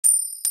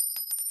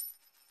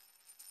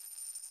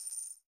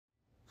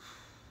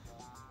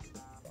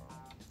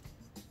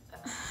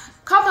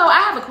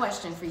have a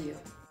question for you.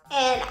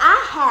 And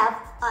I have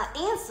an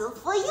answer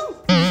for you.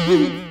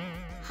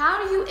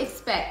 How do you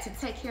expect to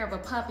take care of a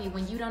puppy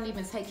when you don't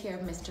even take care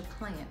of Mr.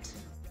 Plant?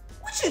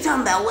 What you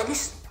talking about,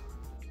 Willis?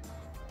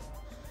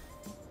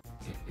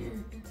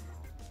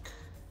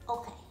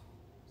 Okay.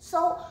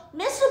 So,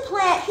 Mr.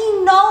 Plant,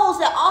 he knows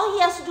that all he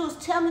has to do is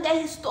tell me that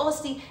he's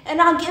thirsty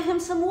and I'll give him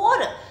some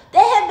water.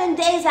 There have been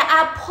days that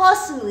I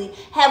personally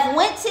have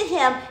went to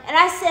him and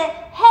I said,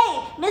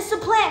 hey, Mr.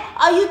 Plant,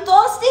 are you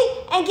thirsty?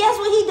 And guess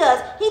what he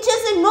does? He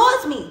just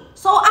ignores me.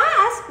 So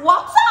Eyes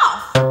walks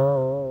off.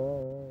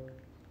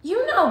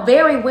 You know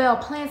very well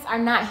plants are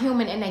not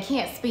human and they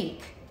can't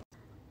speak.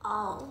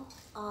 Oh,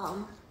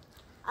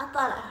 I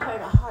thought I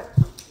heard a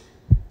heartbeat.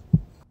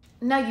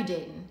 No, you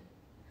didn't.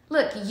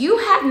 Look, you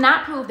have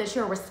not proved that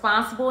you're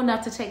responsible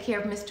enough to take care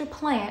of Mr.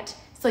 Plant,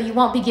 so you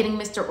won't be getting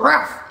Mr.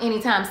 Ruff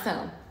anytime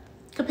soon.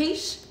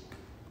 Capiche?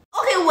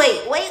 Okay,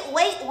 wait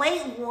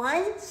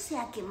 1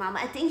 second, Mama.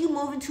 I think you're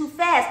moving too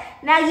fast.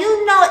 Now,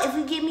 you know if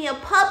you give me a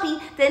puppy,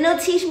 then they'll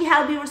teach me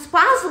how to be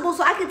responsible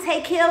so I can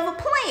take care of a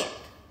plant.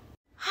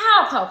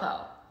 How,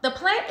 Coco? The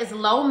plant is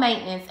low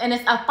maintenance and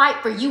it's a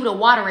fight for you to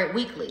water it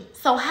weekly.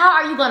 So how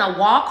are you gonna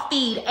walk,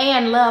 feed,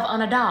 and love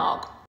on a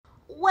dog?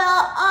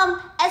 Well,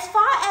 as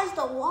far as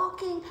the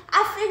walking,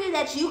 I figured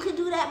that you could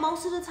do that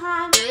most of the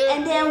time.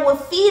 And then with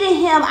feeding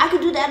him, I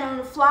could do that on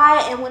the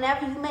fly. And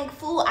whenever you make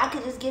food, I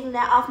could just give him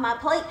that off my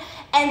plate.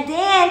 And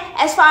then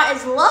as far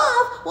as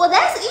love, well,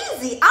 that's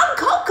easy. I'm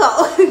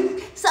Coco.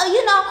 So,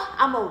 you know,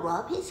 I'm going to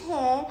rub his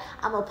head.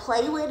 I'm going to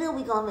play with him.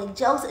 We're going to make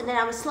jokes. And then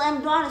I'm going to slam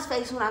the door on his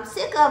face when I'm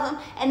sick of him.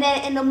 And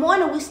then in the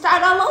morning, we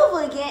start all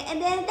over again.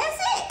 And then that's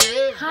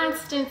it.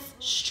 Constance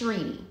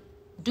Street,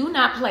 do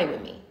not play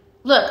with me.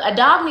 Look, a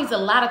dog needs a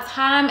lot of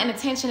time and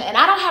attention, and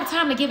I don't have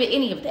time to give it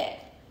any of that.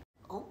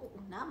 Oh,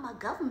 not my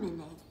government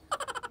name.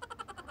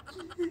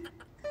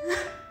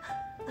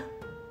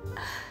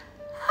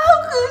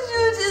 How could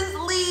you just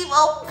leave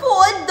a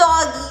poor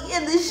doggy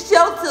in the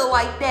shelter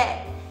like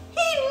that?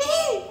 He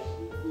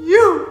needs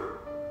you.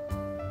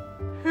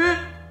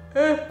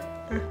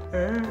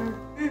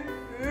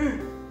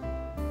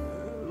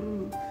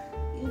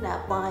 You're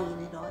not buying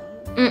it, are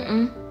you?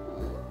 Mm-mm.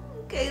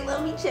 Okay,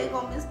 let me check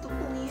on Mr.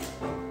 Plant.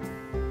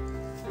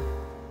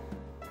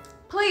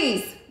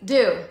 Please,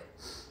 do.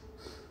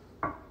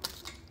 How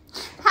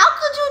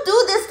could you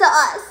do this to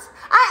us?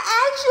 I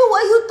asked you,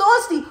 were you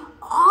thirsty?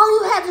 All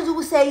you had to do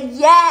was say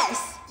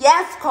yes.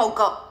 Yes,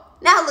 Coco.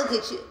 Now look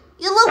at you.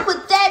 You look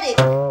pathetic.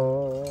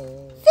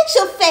 Fix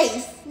your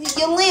face,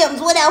 your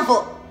limbs,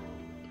 whatever.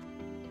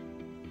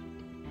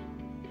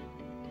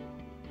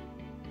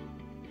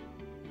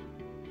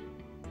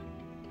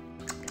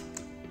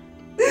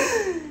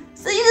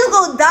 So you just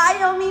gonna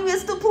die on me,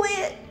 Mr.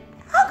 Plant?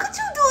 How could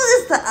you do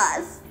this to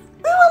us?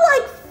 We were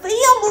like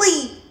family.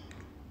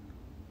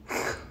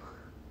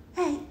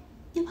 Hey,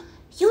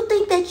 you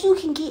think that you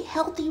can get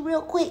healthy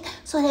real quick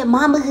so that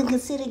Mama can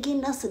consider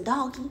getting us a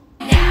doggy?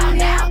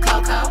 Now,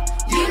 Coco,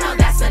 you know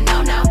that's a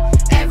no-no.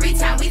 Every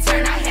time we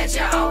turn our heads,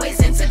 you're always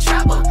into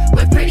trouble.